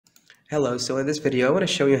Hello, so in this video I want to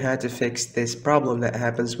show you how to fix this problem that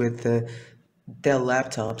happens with Dell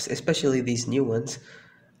laptops, especially these new ones.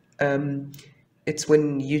 It's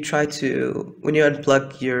when you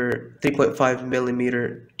unplug your 3.5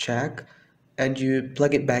 millimeter jack and you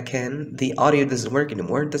plug it back in, the audio doesn't work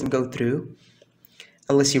anymore, it doesn't go through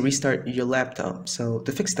unless you restart your laptop. So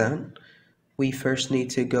to fix that, we first need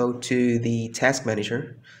to go to the task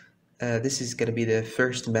manager. This is going to be the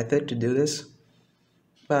first method to do this.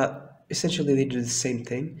 But essentially they do the same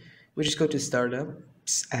thing. We just go to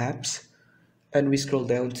startups, apps, and we scroll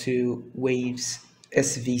down to Waves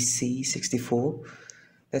SVC64.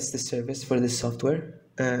 That's the service for this software.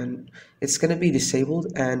 And it's gonna be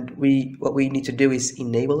disabled, and what we need to do is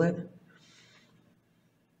enable it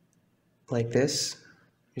like this.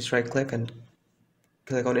 Just right click and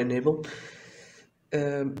click on enable.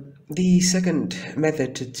 The second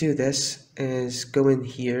method to do this is go in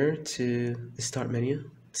here to the start menu,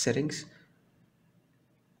 settings,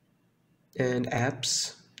 and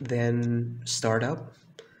apps, then startup,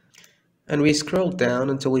 and we scroll down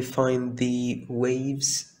until we find the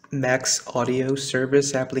Waves MaxxAudio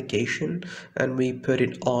Service Application, and we put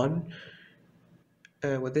it on.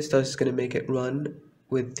 What this does is going to make it run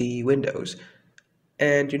with the Windows,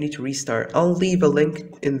 and you need to restart. I'll leave a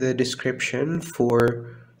link in the description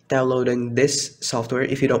for downloading this software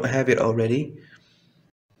if you don't have it already.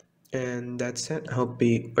 And that's it. I hope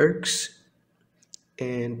it works,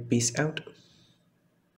 and peace out.